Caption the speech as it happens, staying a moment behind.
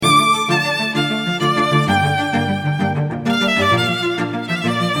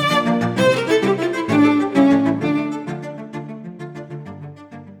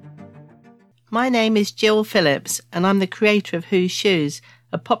My name is Jill Phillips, and I'm the creator of Whose Shoes,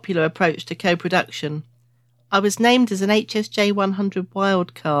 a popular approach to co-production. I was named as an HSJ 100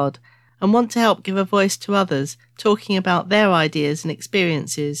 wildcard and want to help give a voice to others, talking about their ideas and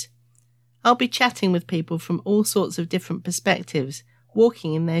experiences. I'll be chatting with people from all sorts of different perspectives,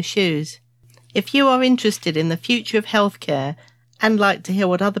 walking in their shoes. If you are interested in the future of healthcare and like to hear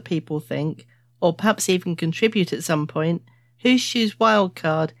what other people think, or perhaps even contribute at some point, Whose Shoes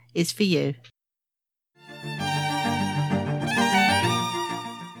Wildcard is for you.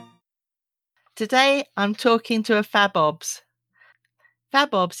 Today I'm talking to a FabObs.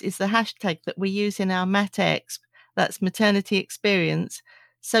 FabObs is the hashtag that we use in our MatExp, that's maternity experience,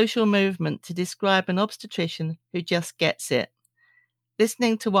 social movement to describe an obstetrician who just gets it.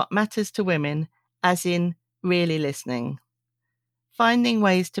 Listening to what matters to women, as in really listening. Finding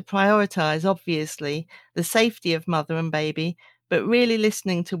ways to prioritise, obviously, the safety of mother and baby, but really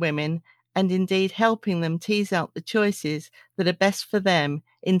listening to women and indeed helping them tease out the choices that are best for them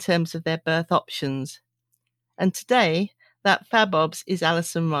in terms of their birth options. And today, that FabObs is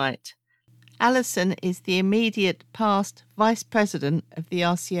Alison Wright. Alison is the immediate past Vice President of the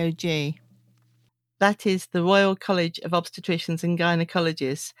RCOG. That is the Royal College of Obstetricians and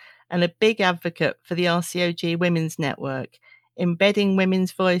Gynecologists, and a big advocate for the RCOG Women's Network, embedding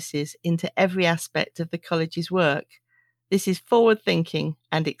women's voices into every aspect of the college's work. This is forward-thinking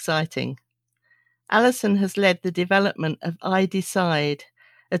and exciting. Alison has led the development of I Decide,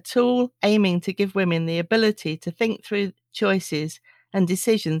 a tool aiming to give women the ability to think through choices and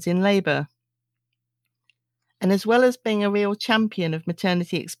decisions in labour. And as well as being a real champion of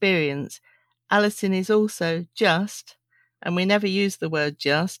maternity experience, Alison is also just, and we never use the word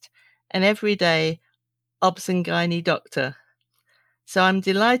just, an everyday obs and gynae doctor. So I'm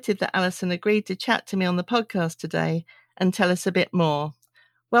delighted that Alison agreed to chat to me on the podcast today and tell us a bit more.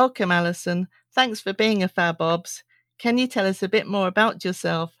 Welcome, Alison. Thanks for being a FabObs. Can you tell us a bit more about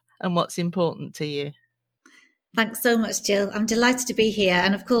yourself and what's important to you? Thanks so much, Jill. I'm delighted to be here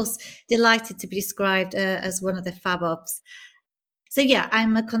and, of course, delighted to be described as one of the FabObs. So, yeah,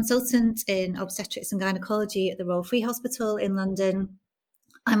 I'm a consultant in obstetrics and gynecology at the Royal Free Hospital in London.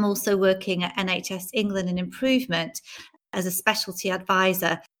 I'm also working at NHS England and Improvement as a specialty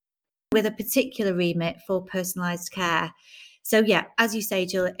advisor with a particular remit for personalised care. So, yeah, as you say,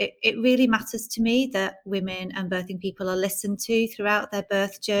 Jill, it really matters to me that women and birthing people are listened to throughout their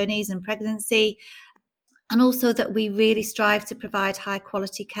birth journeys and pregnancy, and also that we really strive to provide high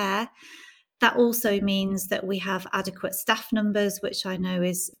quality care. That also means that we have adequate staff numbers, which I know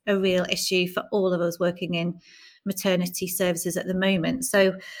is a real issue for all of us working in maternity services at the moment.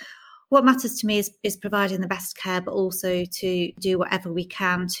 So what matters to me is providing the best care, but also to do whatever we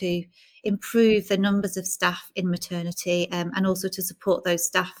can to improve the numbers of staff in maternity and also to support those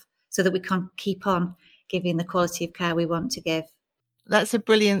staff so that we can keep on giving the quality of care we want to give. That's a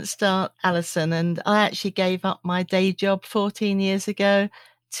brilliant start, Alison. And I actually gave up my day job 14 years ago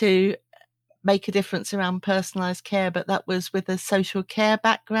to make a difference around personalised care, but that was with a social care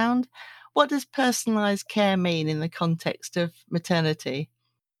background. What does personalised care mean in the context of maternity?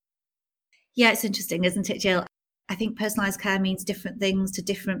 Yeah, it's interesting, isn't it, Jill? I think personalised care means different things to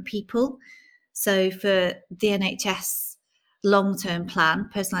different people. So for the NHS long-term plan,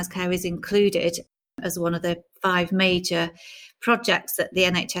 personalised care is included as one of the 5 major projects that the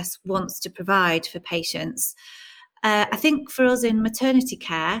NHS wants to provide for patients. I think for us in maternity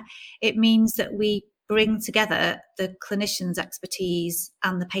care, it means that we bring together the clinician's expertise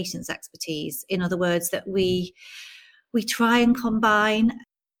and the patient's expertise. In other words, that we try and combine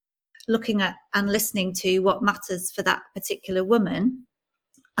looking at and listening to what matters for that particular woman,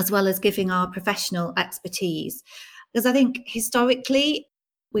 as well as giving our professional expertise. Because I think historically,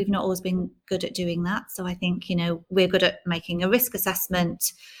 we've not always been good at doing that. So I think, we're good at making a risk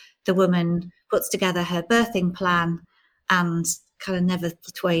assessment. The woman puts together her birthing plan and kind of never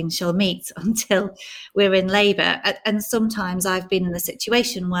the twain shall meet until we're in labour. And sometimes I've been in a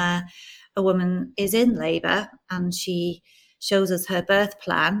situation where a woman is in labour and she shows us her birth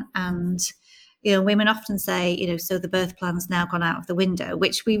plan, and women often say, so the birth plan's now gone out of the window,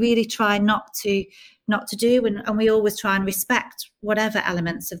 which we really try not to do, and we always try and respect whatever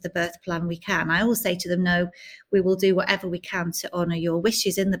elements of the birth plan we can. I always say to them, no, we will do whatever we can to honour your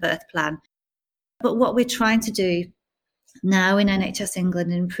wishes in the birth plan. But what we're trying to do now in NHS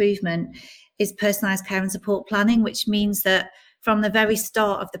England Improvement is personalised care and support planning, which means that from the very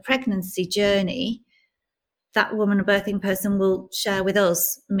start of the pregnancy journey, that woman or birthing person will share with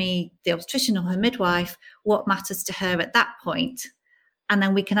us, me, the obstetrician or her midwife, what matters to her at that point. And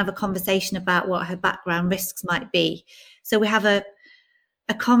then we can have a conversation about what her background risks might be. So we have a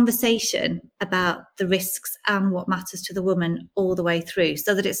a conversation about the risks and what matters to the woman all the way through,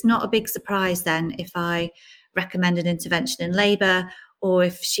 so that it's not a big surprise then if I recommend an intervention in labour, or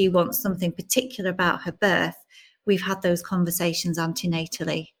if she wants something particular about her birth, we've had those conversations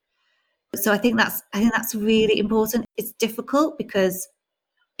antenatally. So I think that's really important. It's difficult because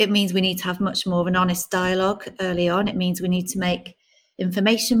it means we need to have much more of an honest dialogue early on. It means we need to make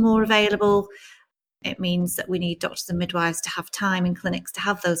information more available. It means that we need doctors and midwives to have time in clinics to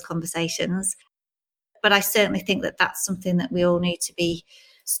have those conversations. But I certainly think that that's something that we all need to be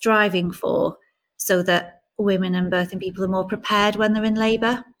striving for, so that women and birthing people are more prepared when they're in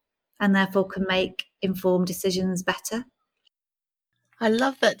labour and therefore can make informed decisions better. I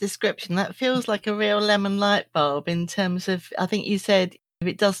love that description. That feels like a real lemon light bulb in terms of, I think you said, if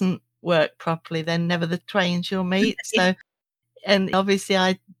it doesn't work properly, then never the twain shall meet. So, and obviously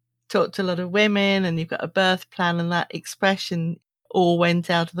I talked to a lot of women, and you've got a birth plan, and that expression all went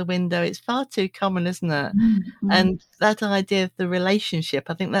out of the window. It's far too common, isn't it? Mm-hmm. And that idea of the relationship,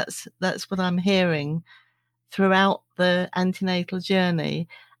 I think that's what I'm hearing throughout the antenatal journey,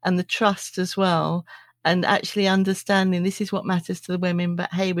 and the trust as well, and actually understanding this is what matters to the women,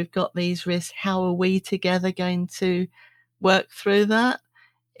 but hey, we've got these risks. How are we together going to work through that?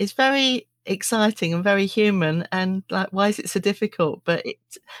 It's very exciting and very human, and like, why is it so difficult? But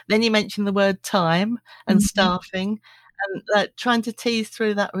then you mentioned the word time and mm-hmm. staffing, and like trying to tease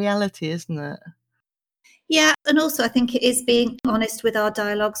through that reality, isn't it? Yeah, and also I think it is being honest with our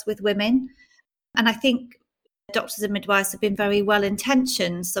dialogues with women. And I think doctors and midwives have been very well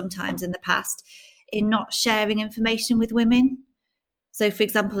intentioned sometimes in the past in not sharing information with women. So for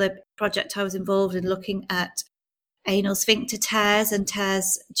example, a project I was involved in looking at anal sphincter tears and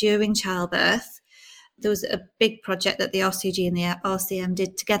tears during childbirth. There was a big project that the RCG and the RCM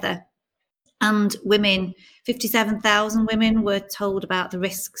did together. And women, 57,000 women were told about the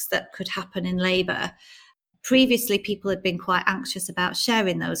risks that could happen in labour. Previously, people had been quite anxious about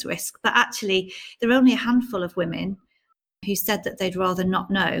sharing those risks, but actually there were only a handful of women who said that they'd rather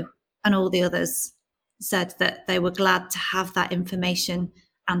not know, and all the others said that they were glad to have that information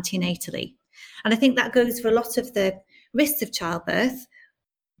antenatally. And I think that goes for a lot of the risks of childbirth.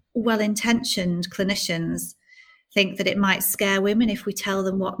 Well-intentioned clinicians think that it might scare women if we tell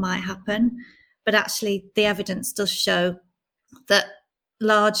them what might happen, but actually the evidence does show that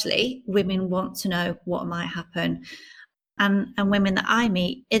largely women want to know what might happen. And women that I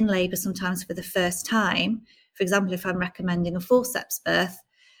meet in labour sometimes for the first time, for example, if I'm recommending a forceps birth,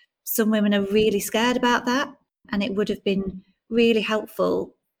 some women are really scared about that, and it would have been really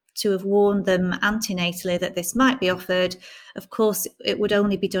helpful to have warned them antenatally that this might be offered. Of course, it would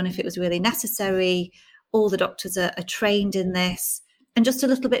only be done if it was really necessary. All the doctors are trained in this, and just a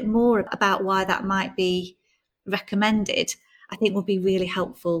little bit more about why that might be recommended, I think would be really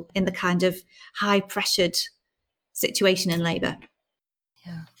helpful in the kind of high-pressured situation in labour.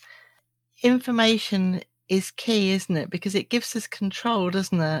 Yeah. Information is key, isn't it? Because it gives us control,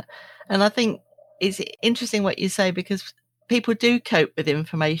 doesn't it? And I think it's interesting what you say, because people do cope with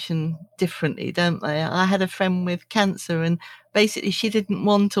information differently, don't they? I had a friend with cancer, and basically she didn't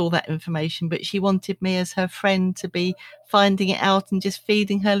want all that information, but she wanted me as her friend to be finding it out and just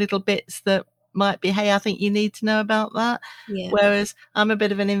feeding her little bits that might be, hey, I think you need to know about that. Yeah. Whereas I'm a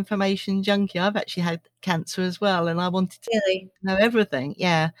bit of an information junkie. I've actually had cancer as well, and I wanted to know everything.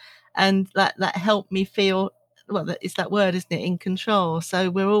 Yeah. And that helped me feel, well, it's that word, isn't it? In control. So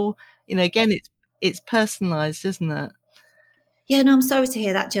we're all, again, it's personalised, isn't it? Yeah, no, I'm sorry to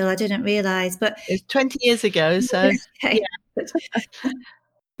hear that, Jill. I didn't realise, but it's 20 years ago. So, okay. Yeah.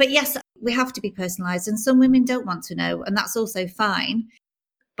 But yes, we have to be personalised, and some women don't want to know, and that's also fine.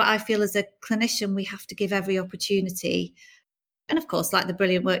 But I feel as a clinician, we have to give every opportunity. And of course, like the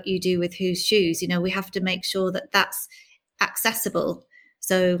brilliant work you do with Whose Shoes, we have to make sure that that's accessible.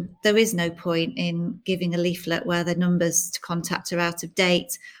 So there is no point in giving a leaflet where the numbers to contact are out of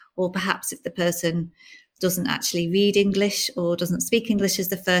date, or perhaps if the person doesn't actually read English or doesn't speak English as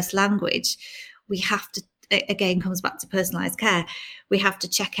the first language, we have to, again, comes back to personalised care, we have to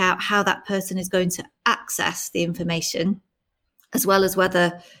check out how that person is going to access the information, as well as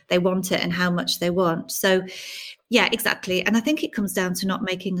whether they want it and how much they want. So, yeah, exactly. And I think it comes down to not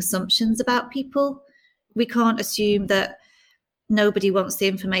making assumptions about people. We can't assume that nobody wants the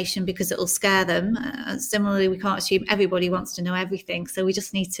information because it'll scare them. Similarly, we can't assume everybody wants to know everything. So we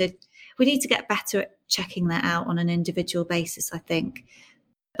need to get better at checking that out on an individual basis, I think,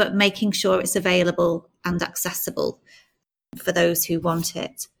 but making sure it's available and accessible for those who want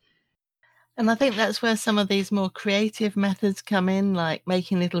it. And I think that's where some of these more creative methods come in, like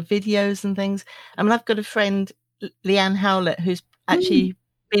making little videos and things. I mean, I've got a friend, Leanne Howlett, who's actually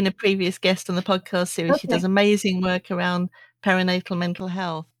been a previous guest on the podcast series. She does amazing work around perinatal mental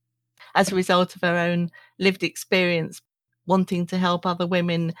health as a result of her own lived experience, wanting to help other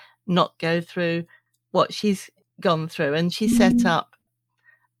women not go through what she's gone through. And she set up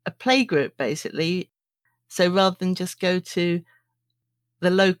a playgroup, basically. So rather than just go to the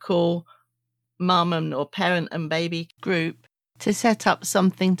local mum or parent and baby group, to set up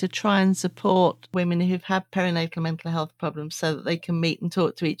something to try and support women who've had perinatal mental health problems so that they can meet and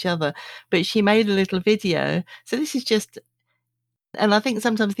talk to each other. But she made a little video. So this is just, and I think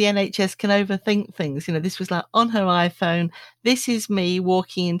sometimes the NHS can overthink things. You know, this was like on her iPhone. This is me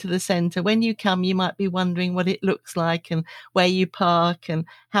walking into the centre. When you come, you might be wondering what it looks like and where you park and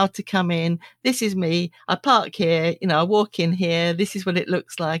how to come in. This is me. I park here, you know, I walk in here. This is what it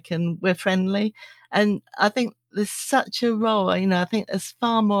looks like, and we're friendly. And I think there's such a role, you know, I think there's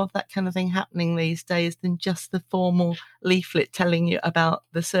far more of that kind of thing happening these days than just the formal leaflet telling you about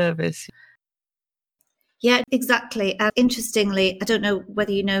the service. Yeah, exactly. Interestingly, I don't know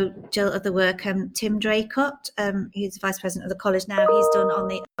whether you know, Jill, of the work Tim Draycott, who's Vice President of the college now, he's done on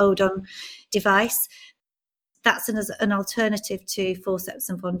the Odon device. That's an alternative to forceps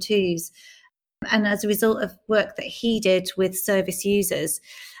and Ventouse. And as a result of work that he did with service users,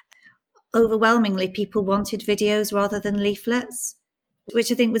 overwhelmingly people wanted videos rather than leaflets,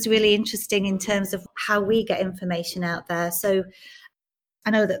 which I think was really interesting in terms of how we get information out there. So I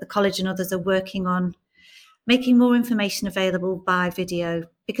know that the college and others are working on making more information available by video,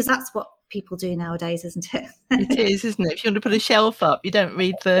 because that's what people do nowadays, isn't it? It is, isn't it? If you want to put a shelf up, you don't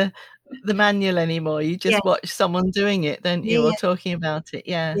read the manual anymore. You just watch someone doing it, don't you, or talking about it.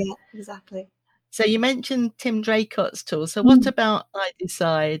 Yeah, exactly. So you mentioned Tim Draycott's tool. So what about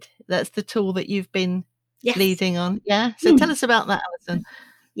iDecide? That's the tool that you've been leading on. Yeah. So tell us about that, Alison.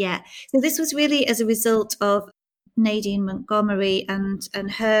 Yeah. So this was really as a result of Nadine Montgomery and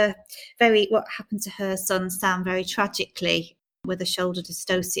her what happened to her son Sam very tragically with a shoulder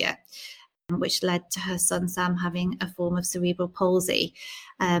dystocia, which led to her son Sam having a form of cerebral palsy.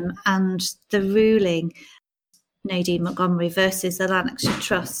 And the ruling, Nadine Montgomery versus the Lanarkshire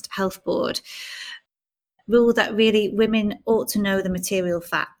Trust Health Board, ruled that really women ought to know the material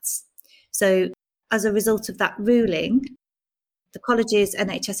facts. So as a result of that ruling, the colleges,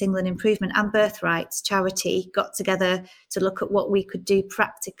 NHS England Improvement and Birthrights charity got together to look at what we could do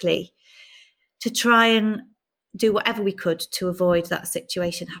practically to try and do whatever we could to avoid that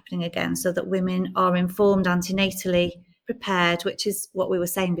situation happening again, so that women are informed antenatally, prepared, which is what we were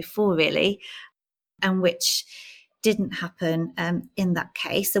saying before really, and which didn't happen in that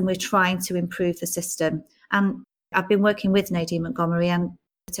case. And we're trying to improve the system. And I've been working with Nadine Montgomery, and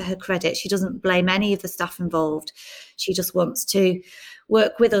to her credit, she doesn't blame any of the staff involved. She just wants to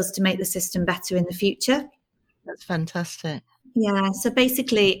work with us to make the system better in the future. That's fantastic. Yeah, so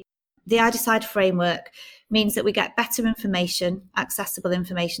basically the iDecide framework means that we get better information, accessible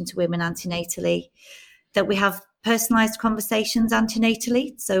information to women antenatally, that we have personalised conversations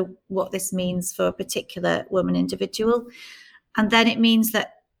antenatally, so what this means for a particular woman individual. And then it means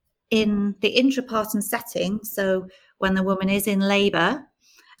that in the intrapartum setting, so when the woman is in labour,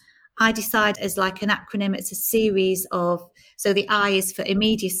 iDecide is like an acronym. It's a series of, so the I is for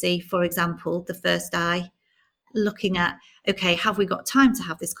immediacy, for example, the first I, looking at, okay, have we got time to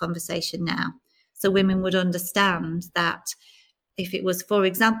have this conversation now? So women would understand that if it was, for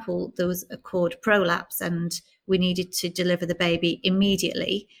example, there was a cord prolapse and we needed to deliver the baby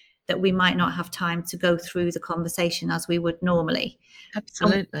immediately, that we might not have time to go through the conversation as we would normally.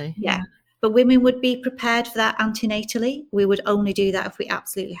 Absolutely. Yeah. But women would be prepared for that antenatally. We would only do that if we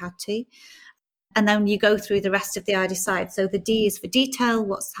absolutely had to. And then you go through the rest of the iDecide. So the D is for detail,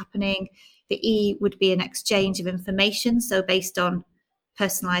 what's happening. The E would be an exchange of information. So based on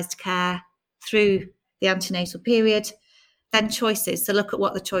personalised care through the antenatal period. Then choices. So look at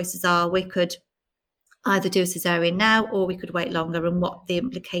what the choices are. We could either do a cesarean now, or we could wait longer, and what the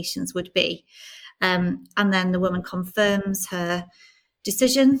implications would be. And then the woman confirms her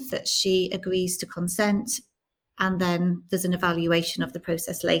decision that she agrees to consent, and then there's an evaluation of the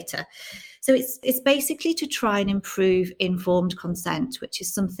process later. So it's basically to try and improve informed consent, which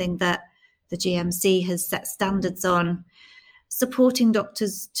is something that the GMC has set standards on, supporting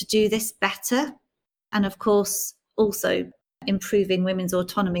doctors to do this better, and of course also improving women's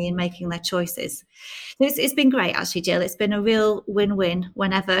autonomy in making their choices. It's been great, actually, Jill. It's been a real win-win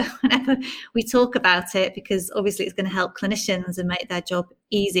whenever we talk about it, because obviously it's going to help clinicians and make their job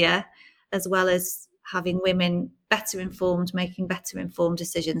easier, as well as having women better informed, making better informed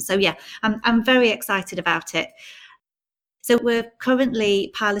decisions. So yeah, I'm very excited about it. So we're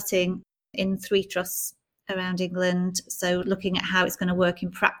currently piloting in 3 trusts around England. So looking at how it's going to work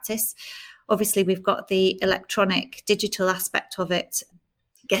in practice. Obviously, we've got the electronic digital aspect of it,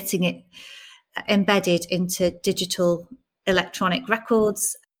 getting it embedded into digital electronic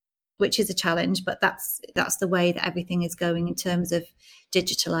records, which is a challenge, but that's the way that everything is going in terms of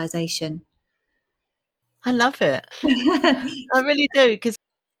digitalization. I love it. I really do, because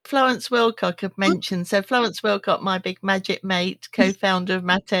Florence Wilcock have mentioned, so Florence Wilcock, my big magic mate, co-founder of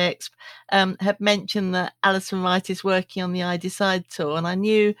MatExp, had mentioned that Alison Wright is working on the I Decide tour, and I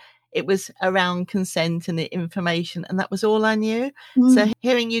knew it was around consent and the information, and that was all I knew. So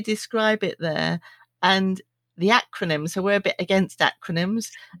hearing you describe it there, and the acronym, so we're a bit against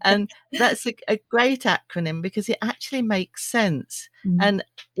acronyms, and that's a great acronym because it actually makes sense and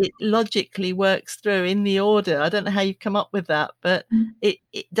it logically works through in the order. I don't know how you've come up with that, but it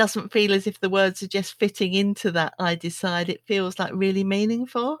doesn't feel as if the words are just fitting into that I Decide. It feels like really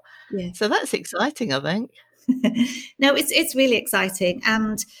meaningful. Yeah. So that's exciting, I think. No, it's really exciting.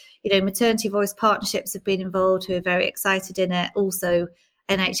 And, Maternity Voice Partnerships have been involved, who are very excited in it. Also,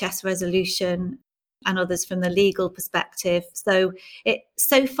 NHS Resolution and others from the legal perspective. So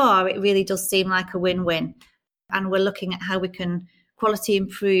far, it really does seem like a win-win. And we're looking at how we can quality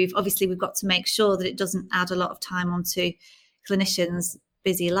improve. Obviously, we've got to make sure that it doesn't add a lot of time onto clinicians'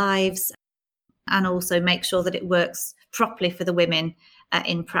 busy lives, and also make sure that it works properly for the women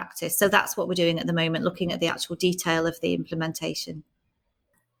in practice. So that's what we're doing at the moment, looking at the actual detail of the implementation.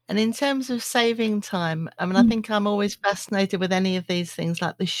 And in terms of saving time, I mean, I think I'm always fascinated with any of these things,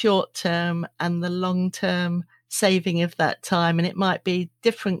 like the short term and the long term saving of that time. And it might be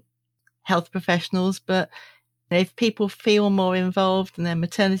different health professionals, but if people feel more involved and their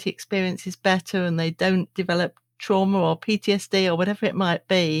maternity experience is better and they don't develop trauma or PTSD or whatever it might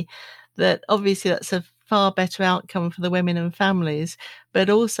be, that obviously that's a far better outcome for the women and families, but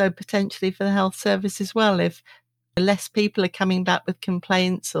also potentially for the health service as well. If less people are coming back with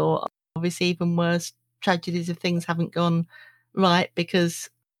complaints, or obviously even worse, tragedies if things haven't gone right because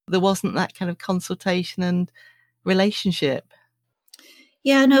there wasn't that kind of consultation and relationship.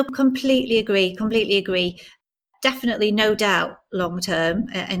 Yeah, no, completely agree. Definitely, no doubt, long term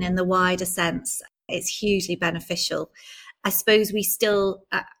and in the wider sense, it's hugely beneficial. I suppose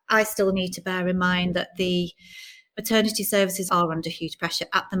I still need to bear in mind that the maternity services are under huge pressure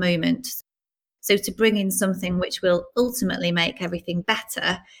at the moment. So to bring in something which will ultimately make everything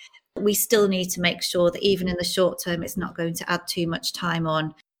better, we still need to make sure that even in the short term, it's not going to add too much time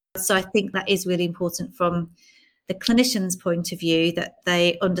on. So I think that is really important from the clinician's point of view, that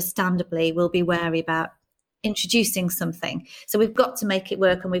they understandably will be wary about introducing something. So we've got to make it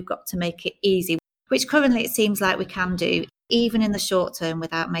work and we've got to make it easy, which currently it seems like we can do, even in the short term,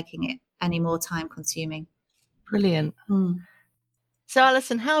 without making it any more time consuming. Brilliant. So,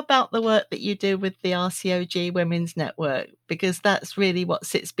 Alison, how about the work that you do with the RCOG Women's Network? Because that's really what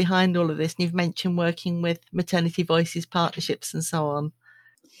sits behind all of this. And you've mentioned working with Maternity Voices partnerships and so on.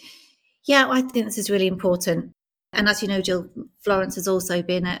 Yeah, I think this is really important. And as you know, Jill, Florence has also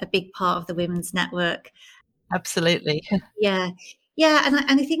been a big part of the Women's Network. Absolutely. Yeah.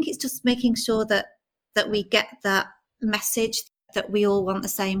 And I think it's just making sure that we get that message that we all want the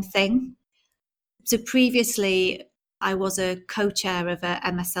same thing. So previously, I was a co-chair of a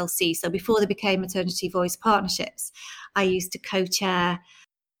MSLC. So before they became Maternity Voice Partnerships, I used to co-chair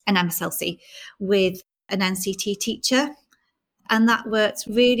an MSLC with an NCT teacher. And that worked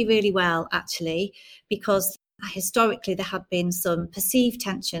really, really well, actually, because historically there had been some perceived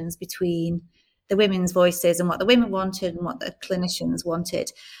tensions between the women's voices and what the women wanted and what the clinicians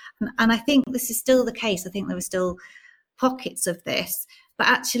wanted. And I think this is still the case. I think there are still pockets of this, but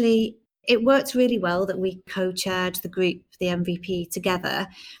actually it worked really well that we co-chaired the group, the MVP, together.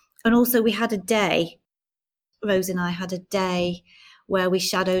 And also we had a day, Rose and I had a day where we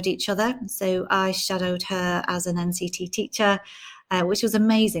shadowed each other. So I shadowed her as an NCT teacher, which was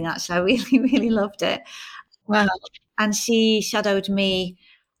amazing, actually. I really, really loved it. Wow. And she shadowed me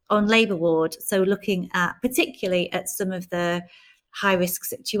on labour ward. So looking particularly at some of the high risk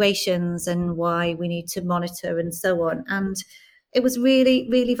situations and why we need to monitor and so on. And it was really,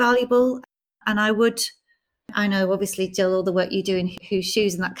 really valuable. And I know obviously, Jill, all the work you do in Whose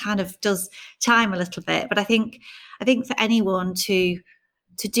Shoes, and that kind of does chime a little bit. But I think for anyone to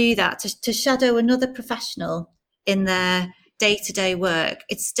do that, to shadow another professional in their day-to-day work,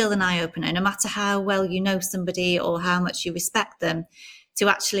 it's still an eye-opener, no matter how well you know somebody or how much you respect them.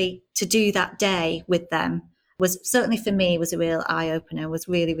 To do that day with them was certainly, for me, was a real eye-opener, was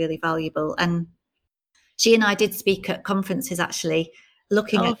really, really valuable. And she and I did speak at conferences, actually,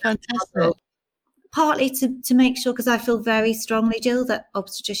 looking at fantastic. Partly to make sure, because I feel very strongly, Jill, that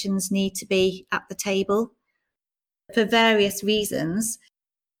obstetricians need to be at the table for various reasons,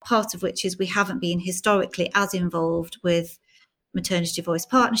 part of which is we haven't been historically as involved with maternity voice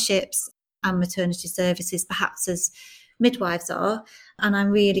partnerships and maternity services perhaps as midwives are. And I'm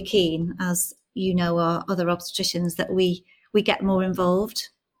really keen, as you know, our other obstetricians, that we get more involved,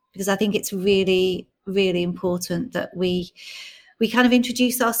 because I think it's really, really important that we kind of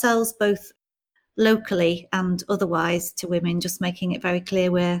introduce ourselves both locally and otherwise to women, just making it very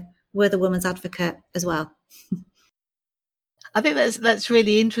clear we're the woman's advocate as well. I think that's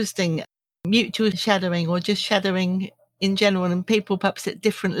really interesting. Mutual shadowing, or just shadowing in general, and people perhaps at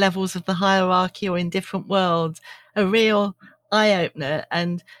different levels of the hierarchy or in different worlds, a real eye-opener.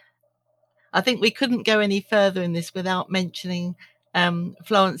 And I think we couldn't go any further in this without mentioning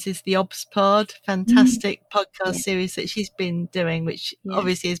Florence's The Obs Pod, fantastic podcast series that she's been doing, which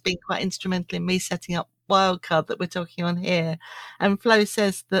obviously has been quite instrumental in me setting up Wildcard that we're talking on here. And Flo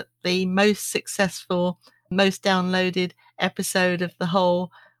says that the most successful, most downloaded episode of the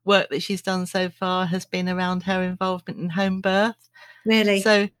whole work that she's done so far has been around her involvement in home birth. Really?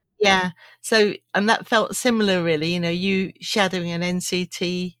 So, yeah. So, and that felt similar, really, you shadowing an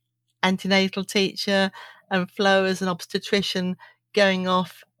NCT antenatal teacher, and Flo as an obstetrician going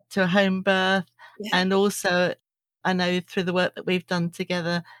off to a home birth. And also, I know through the work that we've done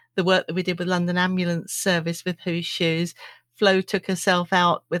together, the work that we did with London Ambulance Service with Whose Shoes, Flo took herself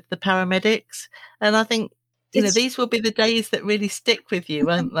out with the paramedics. And I think, these will be the days that really stick with you,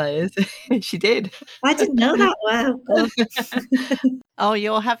 won't they? She did. I didn't know that. Wow. Oh,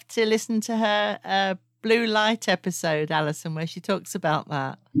 you'll have to listen to her Blue Light episode, Alison, where she talks about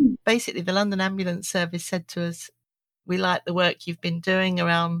that. Basically, the London Ambulance Service said to us, we like the work you've been doing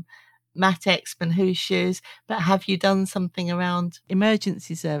around MatExp and Whose Shoes, but have you done something around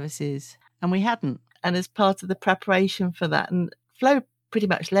emergency services? And we hadn't. And as part of the preparation for that, and Flo pretty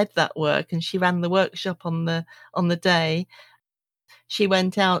much led that work, and she ran the workshop on the day. She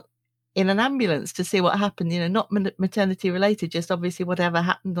went out in an ambulance to see what happened, not maternity related, just obviously whatever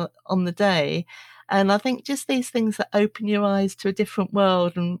happened on the day. And I think just these things that open your eyes to a different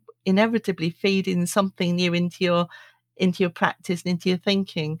world and inevitably feed in something new into your practice and into your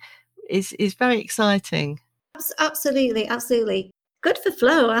thinking is very exciting. Absolutely. Good for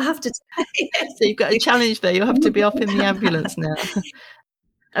Flo, I have to say. So you've got a challenge there. You'll have to be off in the ambulance now.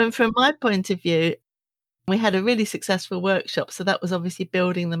 And from my point of view, we had a really successful workshop. So that was obviously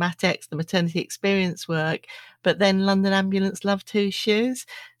building the MatEx, the maternity experience work. But then London Ambulance loved Whose Shoes.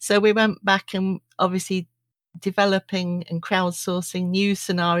 So we went back and obviously developing and crowdsourcing new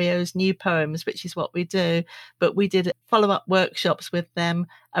scenarios, new poems, which is what we do. But we did follow-up workshops with them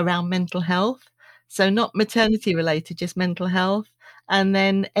around mental health. So not maternity related, just mental health, and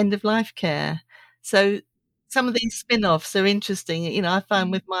then end-of-life care. So some of these spin-offs are interesting. I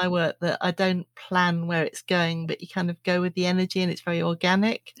find with my work that I don't plan where it's going, but you kind of go with the energy and it's very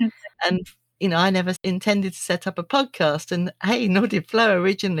organic. Okay. And, I never intended to set up a podcast, and hey, nor did Flo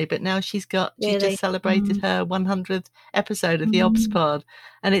originally, but now she just celebrated her 100th episode of the Obs Pod.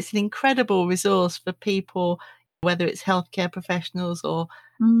 And it's an incredible resource for people, whether it's healthcare professionals or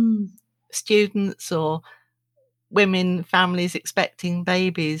students or women, families expecting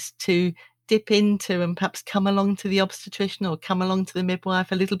babies, to dip into and perhaps come along to the obstetrician or come along to the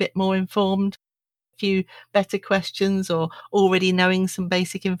midwife a little bit more informed, a few better questions, or already knowing some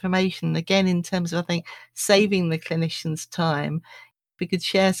basic information. Again, in terms of, I think, saving the clinician's time, if we could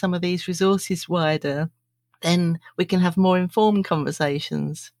share some of these resources wider, then we can have more informed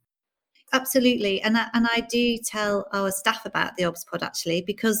conversations. Absolutely. And I do tell our staff about the Obs Pod, actually,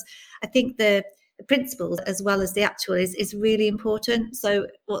 because I think the principles as well as the actual is really important. So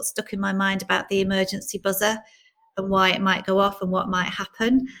what stuck in my mind about the emergency buzzer and why it might go off and what might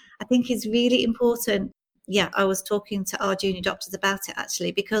happen, I think is really important. Yeah, I was talking to our junior doctors about it,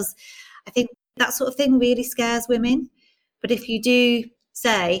 actually, because I think that sort of thing really scares women. But if you do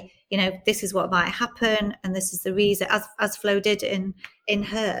say, this is what might happen and this is the reason, as Flo did in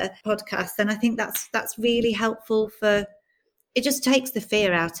her podcast, then I think that's really helpful for. It just takes the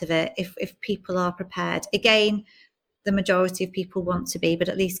fear out of it if people are prepared. Again, the majority of people want to be, but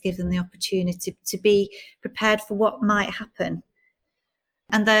at least give them the opportunity to be prepared for what might happen.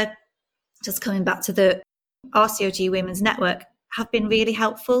 And they're just coming back to the RCOG Women's Network, have been really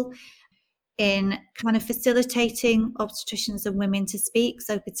helpful in kind of facilitating obstetricians and women to speak.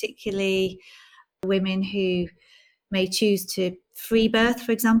 So particularly women who may choose to free birth,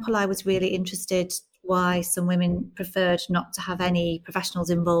 for example. I was really interested why some women preferred not to have any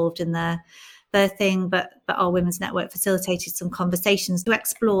professionals involved in their birthing, but our Women's Network facilitated some conversations to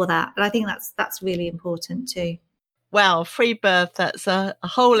explore that. And I think that's really important too. Wow, free birth, that's a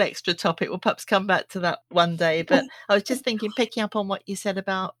whole extra topic. We'll perhaps come back to that one day. But I was just thinking, picking up on what you said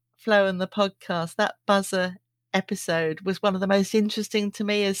about Flo and the podcast, that buzzer episode was one of the most interesting to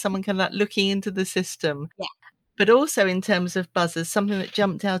me as someone kind of like looking into the system. Yeah. But also in terms of buzzers, something that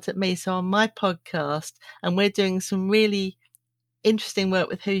jumped out at me. So on my podcast, and we're doing some really interesting work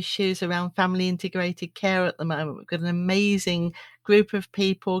with Whose Shoes around family integrated care at the moment. We've got an amazing group of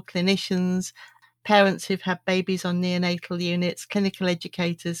people, clinicians, parents who've had babies on neonatal units, clinical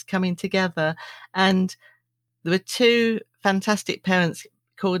educators coming together. And there were two fantastic parents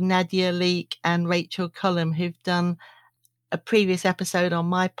called Nadia Leek and Rachel Cullum who've done a previous episode on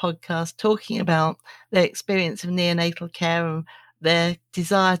my podcast talking about their experience of neonatal care and their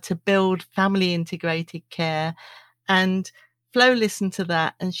desire to build family integrated care. And Flo listened to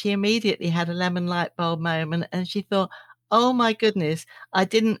that and she immediately had a lemon light bulb moment, and she thought, oh my goodness, I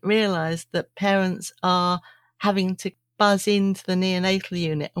didn't realize that parents are having to buzz into the neonatal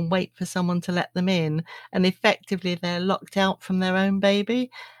unit and wait for someone to let them in, and effectively they're locked out from their own baby.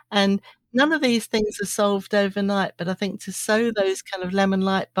 And none of these things are solved overnight, but I think to sow those kind of lemon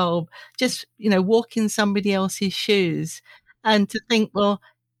light bulb, just, walk in somebody else's shoes and to think, well,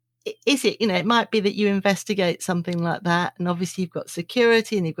 is it, it might be that you investigate something like that, and obviously you've got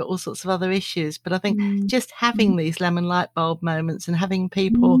security and you've got all sorts of other issues. But I think just having these lemon light bulb moments and having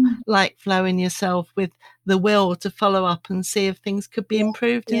people like Flo and yourself with the will to follow up and see if things could be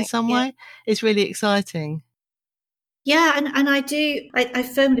improved in some way is really exciting. Yeah, and I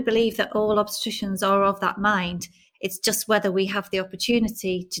firmly believe that all obstetricians are of that mind. It's just whether we have the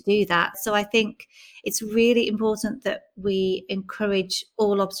opportunity to do that. So I think it's really important that we encourage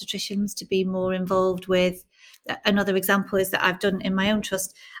all obstetricians to be more involved with. Another example is that I've done in my own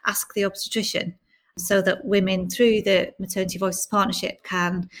trust, Ask the Obstetrician, so that women through the Maternity Voices Partnership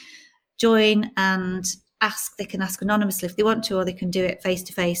can join and ask. They can ask anonymously if they want to, or they can do it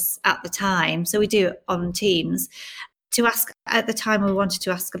face-to-face at the time. So we do it on Teams. To ask, at the time we wanted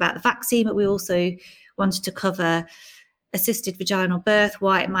to ask about the vaccine, but we also wanted to cover assisted vaginal birth,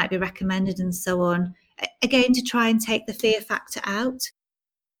 why it might be recommended and so on. Again, to try and take the fear factor out,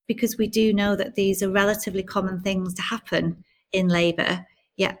 because we do know that these are relatively common things to happen in labour,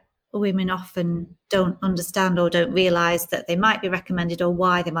 yet women often don't understand or don't realise that they might be recommended or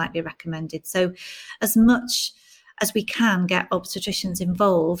why they might be recommended. So as much as we can get obstetricians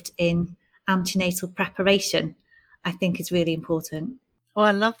involved in antenatal preparation, I think is really important. Oh,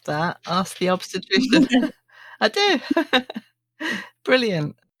 I love that. Ask the obstetrician. I do.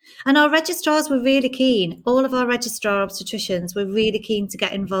 Brilliant. And our registrars were really keen. All of our registrar obstetricians were really keen to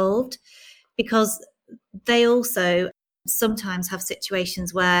get involved, because they also sometimes have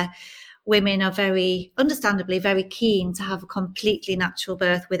situations where women are understandably very keen to have a completely natural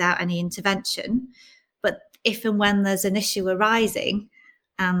birth without any intervention. But if and when there's an issue arising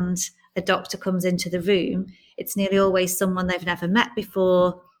and a doctor comes into the room, it's nearly always someone they've never met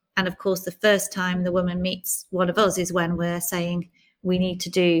before. And of course, the first time the woman meets one of us is when we're saying we need to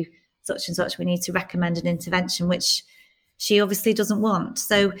do such and such, we need to recommend an intervention, which she obviously doesn't want.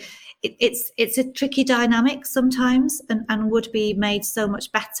 So it's a tricky dynamic sometimes, and would be made so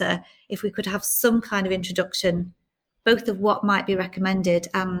much better if we could have some kind of introduction, both of what might be recommended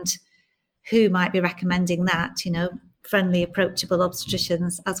and who might be recommending that, friendly, approachable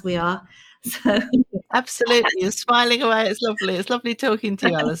obstetricians as we are. So absolutely, you're smiling away. It's lovely. It's lovely talking to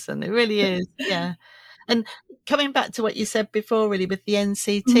you, Alison. It really is. Yeah. And coming back to what you said before, really, with the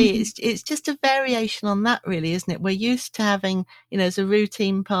NCT, it's just a variation on that, really, isn't it? We're used to having, as a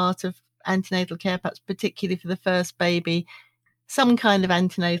routine part of antenatal care, perhaps particularly for the first baby, some kind of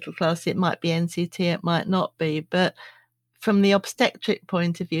antenatal class. It might be NCT, it might not be, but from the obstetric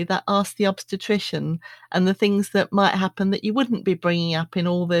point of view, that asks the obstetrician and the things that might happen that you wouldn't be bringing up in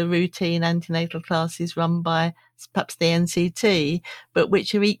all the routine antenatal classes run by perhaps the NCT, but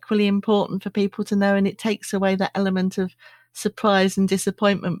which are equally important for people to know. And it takes away that element of surprise and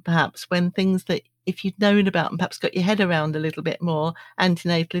disappointment, perhaps, when things that if you'd known about and perhaps got your head around a little bit more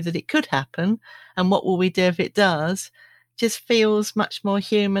antenatally that it could happen, and what will we do if it does, just feels much more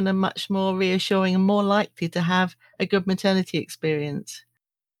human and much more reassuring and more likely to have a good maternity experience.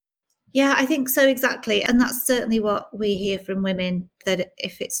 Yeah, I think so, exactly. And that's certainly what we hear from women, that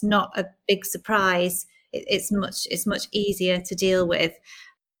if it's not a big surprise, it's much easier to deal with.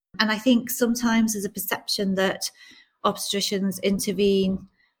 And I think sometimes there's a perception that obstetricians intervene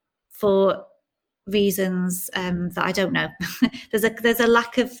for reasons that I don't know. There's a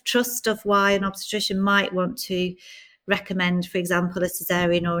lack of trust of why an obstetrician might want to recommend, for example, a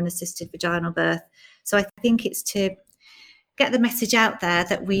cesarean or an assisted vaginal birth. So I think it's to get the message out there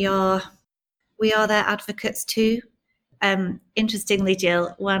that we are their advocates too, Interestingly,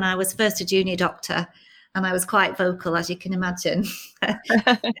 Jill, when I was first a junior doctor, and I was quite vocal, as you can imagine,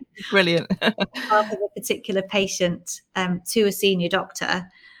 Brilliant. of a particular patient to a senior doctor.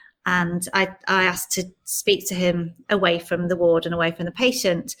 And I asked to speak to him away from the ward and away from the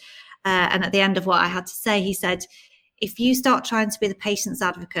patient. And at the end of what I had to say, he said, if you start trying to be the patient's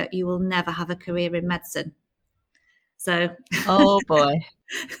advocate, you will never have a career in medicine. So, oh boy.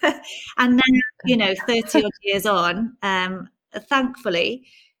 And then, 30 odd years on, thankfully,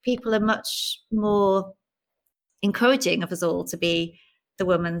 people are much more encouraging of us all to be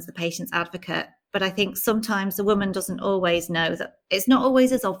the patient's advocate. But I think sometimes the woman doesn't always know that it's not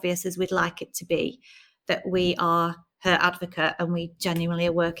always as obvious as we'd like it to be, that we are her advocate and we genuinely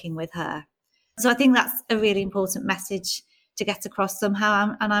are working with her. So I think that's a really important message to get across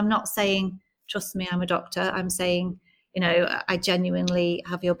somehow. And I'm not saying, trust me, I'm a doctor. I'm saying, I genuinely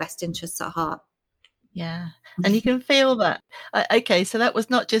have your best interests at heart. Yeah. And you can feel that. Okay, so that was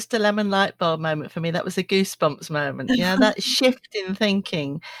not just a lemon light bulb moment for me. That was a goosebumps moment. Yeah, that shift in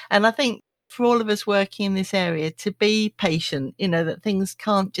thinking. And I think for all of us working in this area, to be patient, that things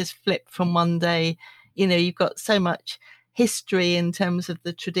can't just flip from one day. You've got so much history in terms of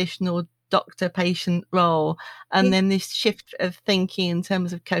the traditional doctor-patient role, and then this shift of thinking in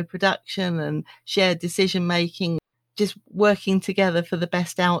terms of co-production and shared decision-making, just working together for the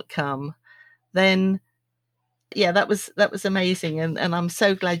best outcome. Then that was amazing, and I'm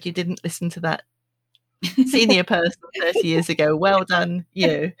so glad you didn't listen to that senior person 30 years ago. Well done,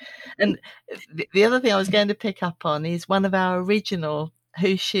 you. And the other thing I was going to pick up on is one of our original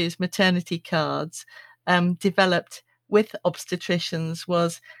Who's Shoes maternity cards developed with obstetricians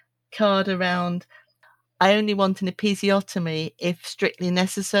was card around, I only want an episiotomy if strictly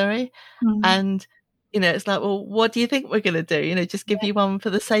necessary. And it's like, well, what do you think we're going to do? Just give you one for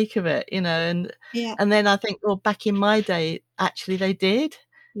the sake of it, and then I think, well, back in my day, actually they did.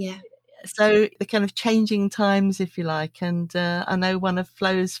 Yeah. So the kind of changing times, if you like. And I know one of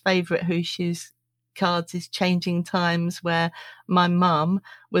Flo's favourite Who's Shoes cards is Changing Times, where my mum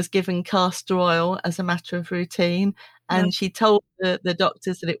was given castor oil as a matter of routine. And she told the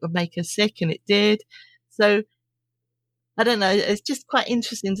doctors that it would make her sick, and it did. So I don't know, it's just quite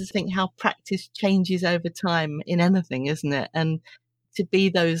interesting to think how practice changes over time in anything, isn't it? And to be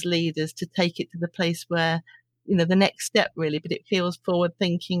those leaders, to take it to the place where, the next step really, but it feels forward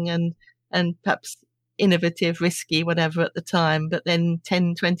thinking and perhaps innovative, risky, whatever at the time. But then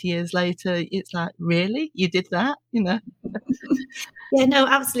 10, 20 years later, it's like, really? You did that? Yeah, no,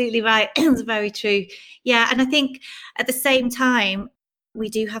 absolutely right. It's very true. Yeah. And I think at the same time, we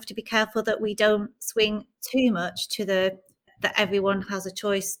do have to be careful that we don't swing too much to that everyone has a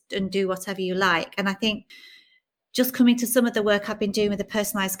choice and do whatever you like. And I think just coming to some of the work I've been doing with the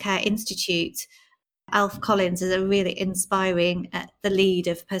Personalised Care Institute, Alf Collins is a really inspiring, the lead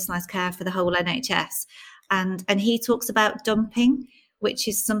of personalised care for the whole NHS. And he talks about dumping, which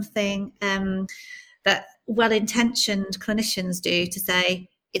is something that well-intentioned clinicians do to say,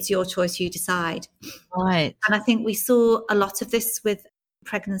 it's your choice, you decide. Right. And I think we saw a lot of this with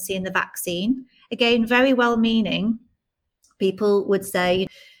pregnancy and the vaccine. Again, very well-meaning people would say,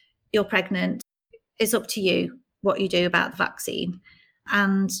 you're pregnant, it's up to you what you do about the vaccine.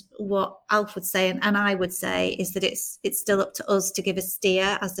 And what Alf would say, and I would say, is that it's still up to us to give a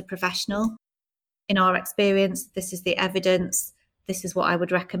steer as the professional. In our experience, this is the evidence, this is what I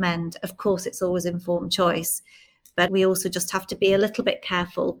would recommend. Of course, it's always informed choice, but we also just have to be a little bit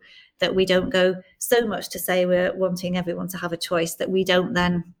careful that we don't go so much to say we're wanting everyone to have a choice that we don't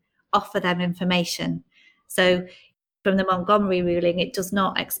then offer them information. So from the Montgomery ruling, it does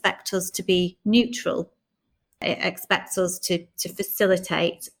not expect us to be neutral. It expects us to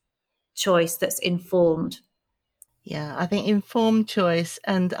facilitate choice that's informed. Yeah, I think informed choice.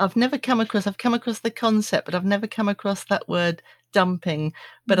 And I've come across the concept, but I've never come across that word dumping.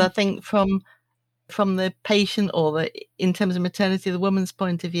 But I think from the patient or in terms of maternity, the woman's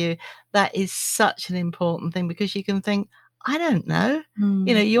point of view, that is such an important thing, because you can think, I don't know,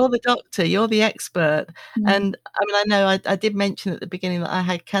 you're the doctor, you're the expert. And I mean, I know I did mention at the beginning that I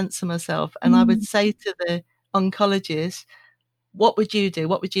had cancer myself, and I would say to the oncologist, what would you do?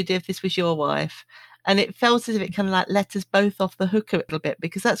 What would you do if this was your wife? And it felt as if it kind of like let us both off the hook a little bit,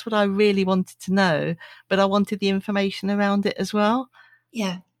 because that's what I really wanted to know, but I wanted the information around it as well.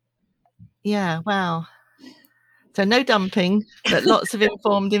 Yeah. Yeah. Wow. So no dumping, but lots of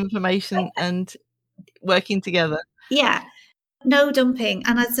informed information and working together. Yeah. No dumping.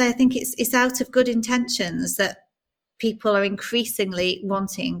 And I'd say I think it's out of good intentions that people are increasingly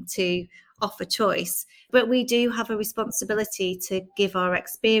wanting to offer choice. But we do have a responsibility to give our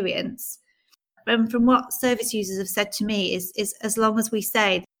experience. And from what service users have said to me is as long as we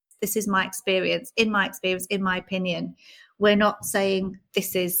say, this is my experience, in my opinion, we're not saying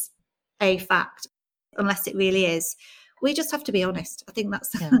this is a fact unless it really is. We just have to be honest. I think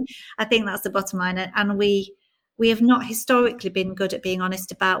that's I think that's the bottom line. And we have not historically been good at being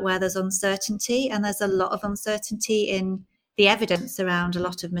honest about where there's uncertainty, and there's a lot of uncertainty in the evidence around a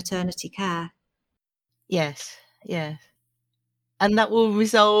lot of maternity care. Yes. And that will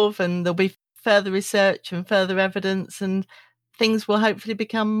resolve, and there'll be further research and further evidence, and things will hopefully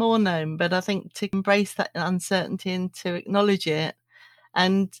become more known. But I think to embrace that uncertainty and to acknowledge it,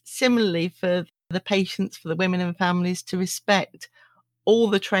 and similarly for the patients, for the women and families, to respect all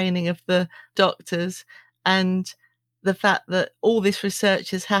the training of the doctors and the fact that all this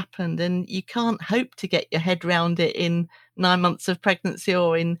research has happened, and you can't hope to get your head round it in 9 months of pregnancy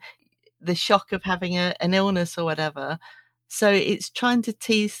or in the shock of having an illness or whatever. So it's trying to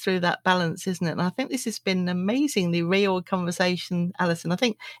tease through that balance, isn't it? And I think this has been an amazingly real conversation, Alison. I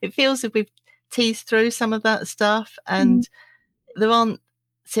think it feels as if we've teased through some of that stuff, and there aren't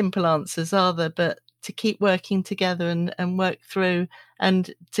simple answers, are there? But to keep working together and work through,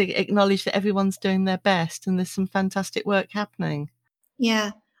 and to acknowledge that everyone's doing their best and there's some fantastic work happening.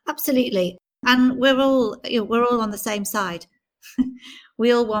 Yeah, absolutely. And we're all on the same side.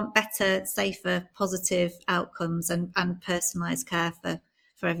 We all want better, safer, positive outcomes and personalised care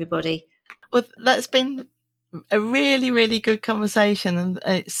for everybody. Well, that's been a really, really good conversation. And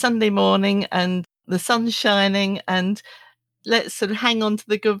it's Sunday morning and the sun's shining, and let's sort of hang on to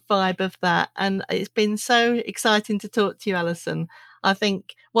the good vibe of that. And it's been so exciting to talk to you, Alison. I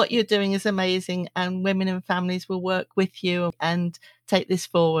think what you're doing is amazing, and Women and Families will work with you and take this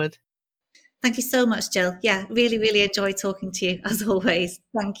forward. Thank you so much, Jill. Yeah, really, really enjoyed talking to you, as always.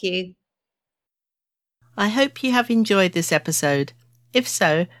 Thank you. I hope you have enjoyed this episode. If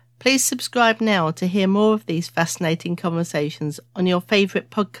so, please subscribe now to hear more of these fascinating conversations on your favourite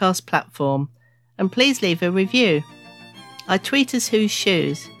podcast platform. And please leave a review. I tweet as Whose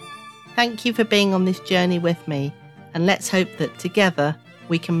Shoes. Thank you for being on this journey with me, and let's hope that together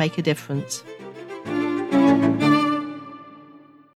we can make a difference.